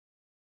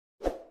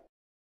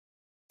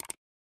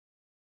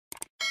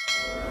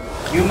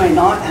You may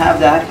not have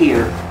that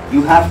here.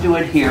 You have to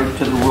adhere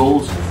to the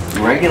rules and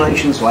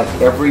regulations like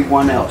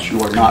everyone else.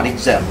 You are not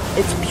exempt.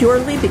 It's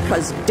purely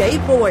because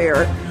Dave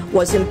Boyer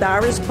was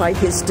embarrassed by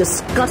his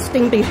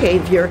disgusting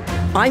behavior.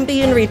 I'm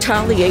being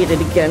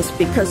retaliated against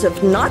because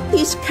of not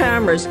these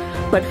cameras,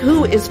 but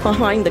who is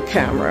behind the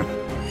camera.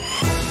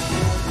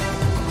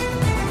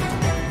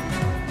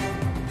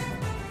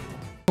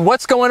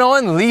 What's going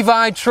on?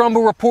 Levi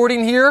Trumbull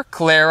reporting here.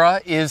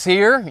 Clara is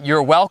here.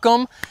 You're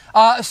welcome.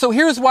 So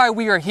here's why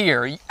we are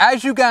here.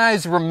 As you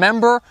guys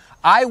remember,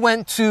 I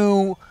went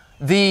to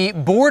the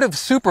Board of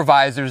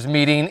Supervisors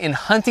meeting in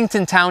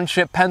Huntington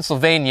Township,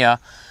 Pennsylvania,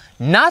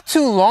 not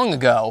too long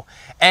ago,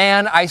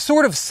 and I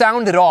sort of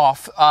sounded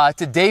off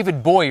to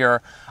David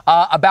Boyer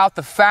about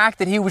the fact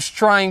that he was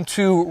trying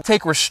to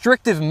take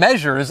restrictive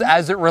measures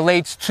as it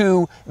relates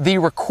to the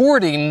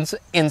recordings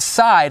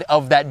inside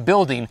of that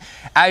building.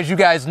 As you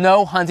guys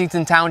know,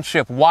 Huntington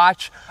Township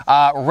Watch,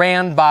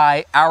 ran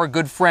by our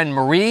good friend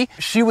Marie.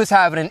 She was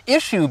having an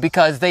issue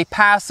because they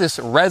passed this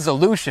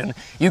resolution.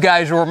 You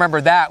guys will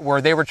remember that,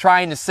 where they were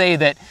trying to say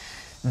that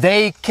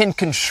they can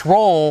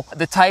control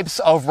the types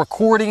of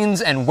recordings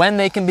and when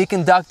they can be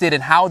conducted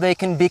and how they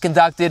can be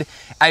conducted.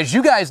 As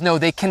you guys know,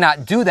 they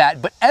cannot do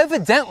that, but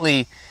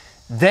evidently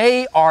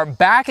they are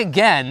back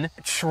again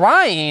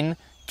trying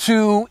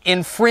to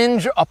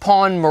infringe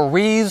upon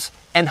Marie's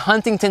and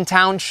Huntington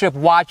Township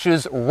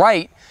Watch's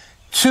right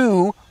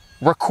to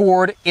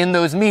record in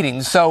those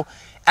meetings. So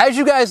as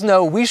you guys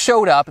know, we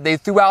showed up, they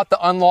threw out the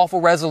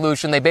unlawful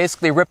resolution, they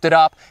basically ripped it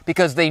up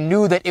because they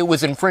knew that it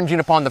was infringing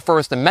upon the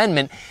First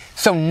Amendment.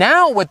 So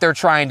now what they're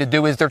trying to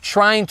do is they're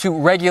trying to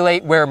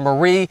regulate where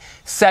Marie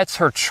sets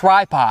her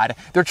tripod.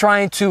 They're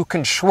trying to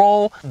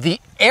control the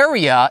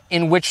area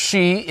in which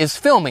she is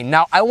filming.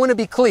 Now, I want to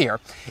be clear.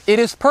 It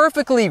is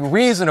perfectly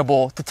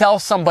reasonable to tell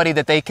somebody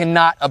that they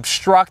cannot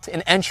obstruct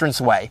an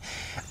entranceway.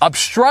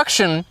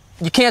 Obstruction,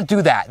 you can't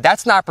do that.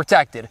 That's not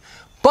protected.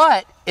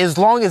 But as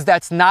long as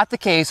that's not the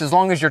case, as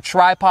long as your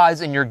tripods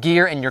and your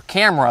gear and your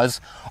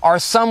cameras are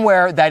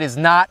somewhere that is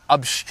not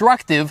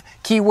obstructive,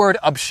 keyword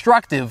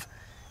obstructive,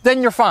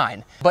 then you're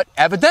fine. But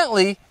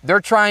evidently,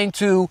 they're trying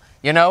to,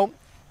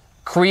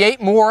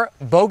 create more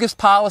bogus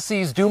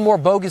policies, do more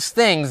bogus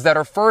things that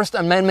are First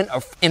Amendment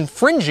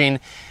infringing,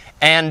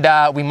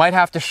 and we might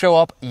have to show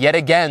up yet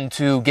again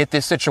to get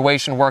this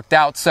situation worked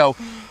out. So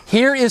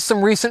here is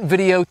some recent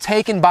video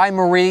taken by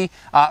Marie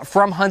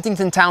from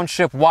Huntington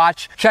Township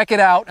Watch. Check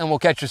it out, and we'll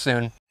catch you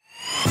soon.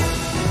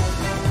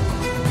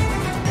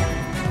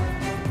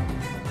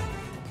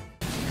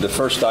 The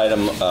first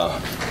item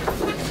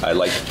I'd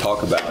like to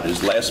talk about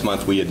is last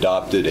month we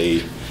adopted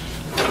a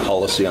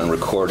policy on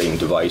recording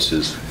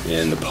devices.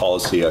 And the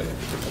policy,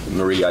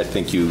 Marie, I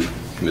think you,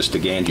 Mr.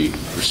 Ganji,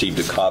 received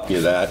a copy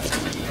of that.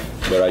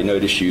 But I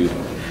noticed you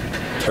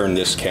turned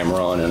this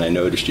camera on, and I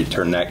noticed you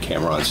turned that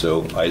camera on,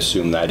 so I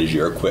assume that is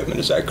your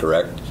equipment. Is that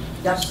correct?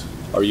 Yes.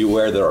 Are you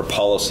aware that our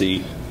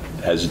policy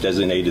has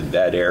designated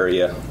that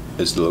area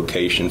as the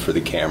location for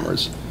the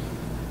cameras?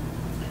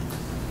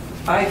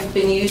 I've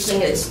been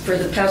using it for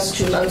the past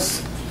 2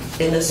 months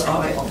in this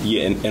aisle.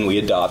 Yeah, and we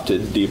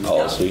adopted the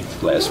policy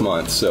last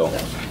month, so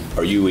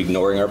are you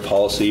ignoring our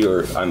policy,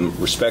 or I'm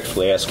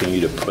respectfully asking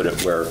you to put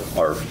it where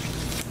our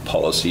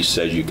policy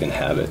says you can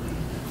have it?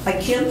 I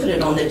can't put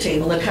it on the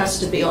table. It has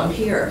to be on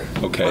here,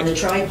 okay, on the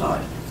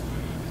tripod.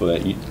 Well,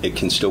 it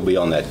can still be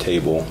on that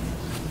table.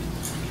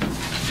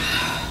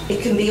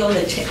 It can be on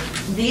the table.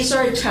 These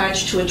are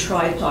attached to a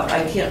tripod.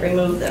 I can't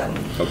remove them.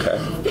 Okay.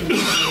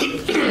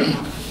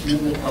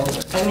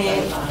 I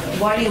mean,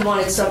 why do you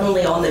want it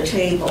suddenly on the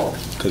table?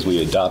 Because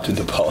we adopted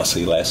the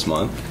policy last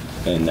month,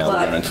 and now we're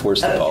going to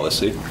enforce the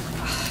policy.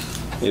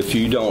 If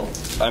you don't,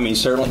 I mean,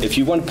 certainly, if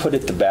you want to put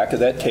it at the back of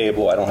that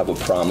table, I don't have a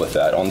problem with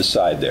that, on the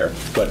side there.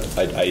 But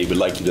I would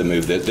like you to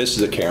move this. This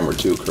is a camera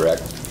too,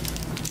 correct?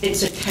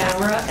 It's a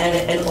camera and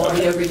an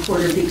audio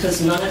recorder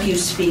because none of you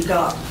speak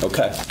up.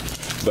 Okay.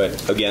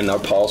 But again, our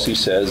policy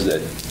says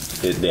that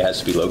it has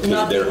to be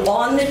located there.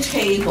 On the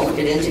table,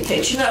 it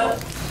indicates.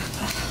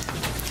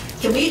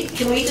 Can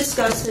we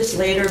discuss this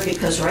later?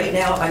 Because right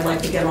now, I'd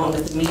like to get on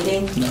with the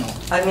meeting. No.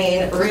 I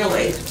mean,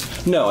 really.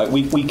 No,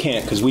 we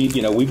can't, because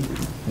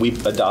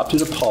we've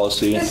adopted a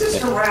policy. This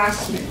is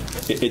harassment.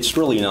 It's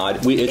really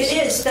not. It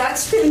is.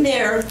 That's been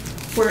there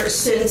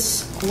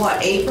since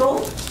what,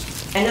 April?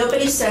 And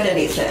nobody said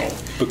anything.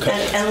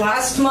 And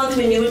last month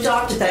when you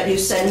adopted that, you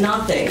said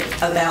nothing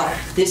about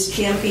this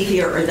can't be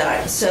here or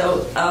that.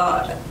 So,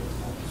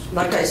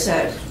 like I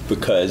said.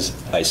 Because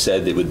I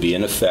said it would be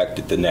in effect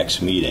at the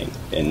next meeting,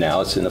 and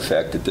now it's in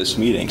effect at this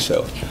meeting.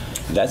 So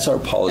that's our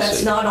policy.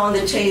 That's not on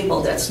the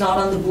table. That's not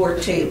on the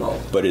board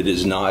table. But it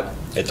is not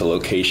at the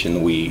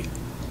location we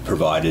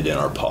provided in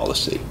our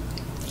policy.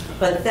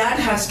 But that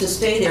has to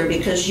stay there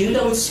because you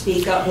don't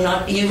speak up.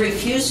 You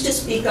refuse to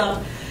speak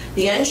up.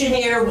 The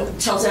engineer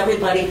tells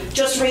everybody,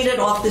 just read it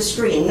off the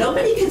screen.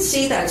 Nobody can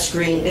see that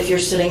screen if you're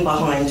sitting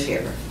behind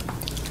here.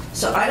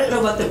 So I don't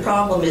know what the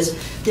problem is.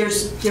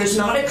 There's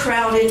not a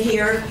crowd in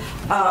here.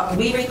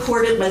 we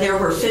recorded when there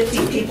were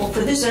 50 people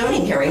for the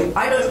zoning hearing.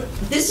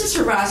 This is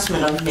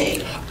harassment of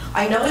me.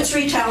 I know it's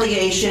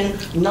retaliation.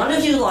 None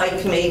of you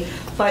like me.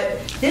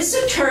 But this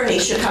attorney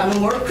should have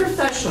more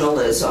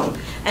professionalism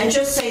and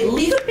just say,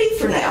 leave it be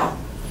for now.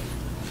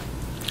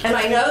 And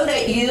I know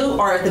that you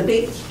are the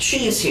big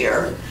cheese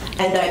here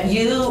and that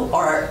you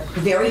are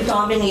very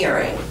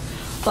domineering.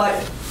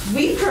 But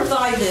we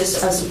provide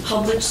this as a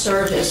public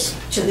service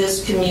to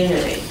this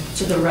community,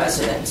 to the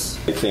residents.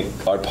 I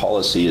think our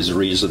policy is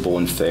reasonable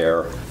and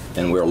fair,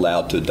 and we're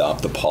allowed to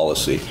adopt the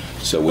policy.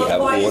 So we have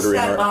why order is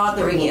that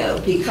bothering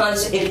you?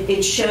 Because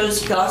it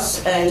shows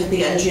Gus and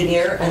the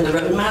engineer and the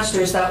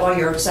roadmaster. Is that why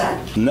you're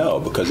upset?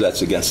 No, because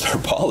that's against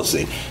our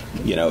policy.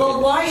 You know.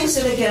 Well, why is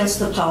it against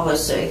the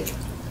policy?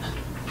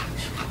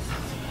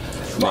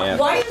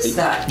 Why is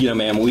that? You know,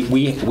 ma'am,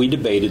 we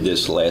debated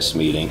this last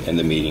meeting and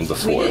the meeting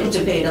before. We didn't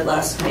debate it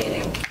last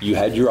meeting. You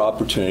had your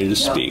opportunity to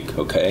speak,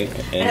 okay?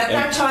 And at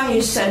that time,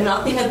 you said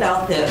nothing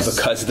about this.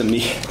 Because the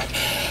meeting.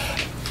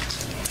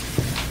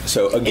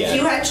 So again,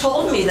 if you had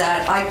told me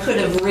that, I could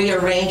have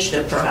rearranged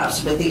it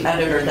perhaps with the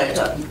editor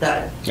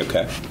that.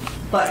 Okay.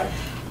 But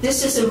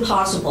this is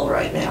impossible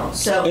right now.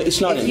 So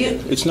it's not.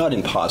 It's not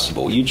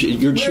impossible.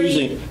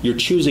 You're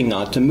choosing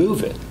not to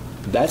move it.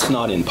 That's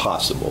not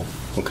impossible.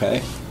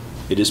 Okay.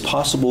 It is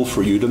possible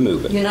for you to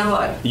move it. You know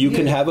what? You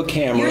can have a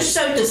camera. You're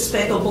so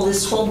despicable.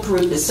 This whole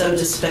group is so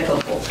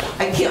despicable.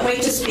 I can't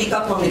wait to speak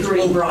up on the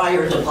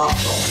Greenbrier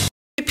debacle.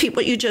 Repeat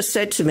what you just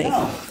said to me.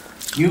 No.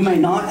 You may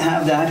not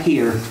have that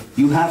here.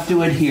 You have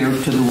to adhere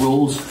to the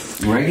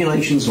rules,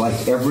 regulations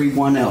like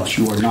everyone else.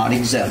 You are not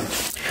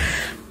exempt.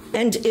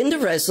 And in the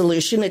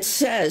resolution, it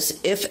says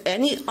if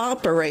any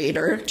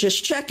operator,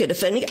 just check it,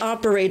 if any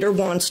operator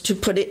wants to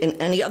put it in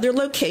any other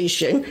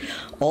location,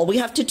 all we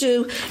have to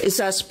do is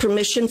ask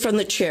permission from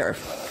the chair.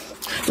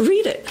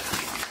 Read it.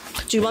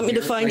 Do you want me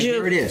to find you?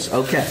 Here it is.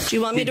 Okay. Do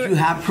you want me to? Did you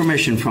have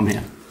permission from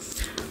him?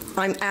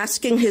 I'm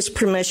asking his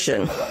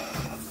permission.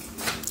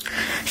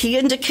 He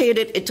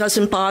indicated it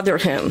doesn't bother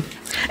him.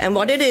 And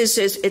what it is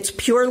it's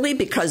purely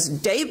because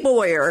Dave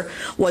Boyer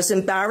was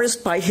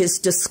embarrassed by his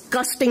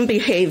disgusting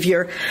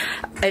behavior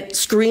at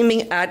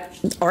screaming at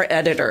our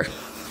editor.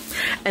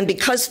 And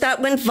because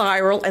that went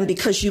viral and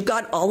because you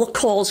got all the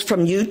calls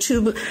from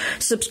YouTube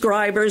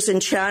subscribers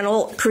and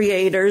channel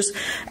creators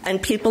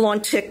and people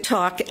on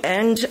TikTok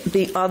and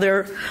the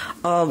other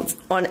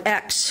on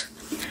X,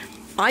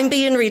 I'm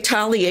being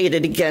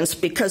retaliated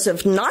against because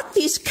of not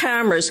these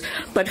cameras,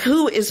 but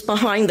who is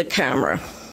behind the camera.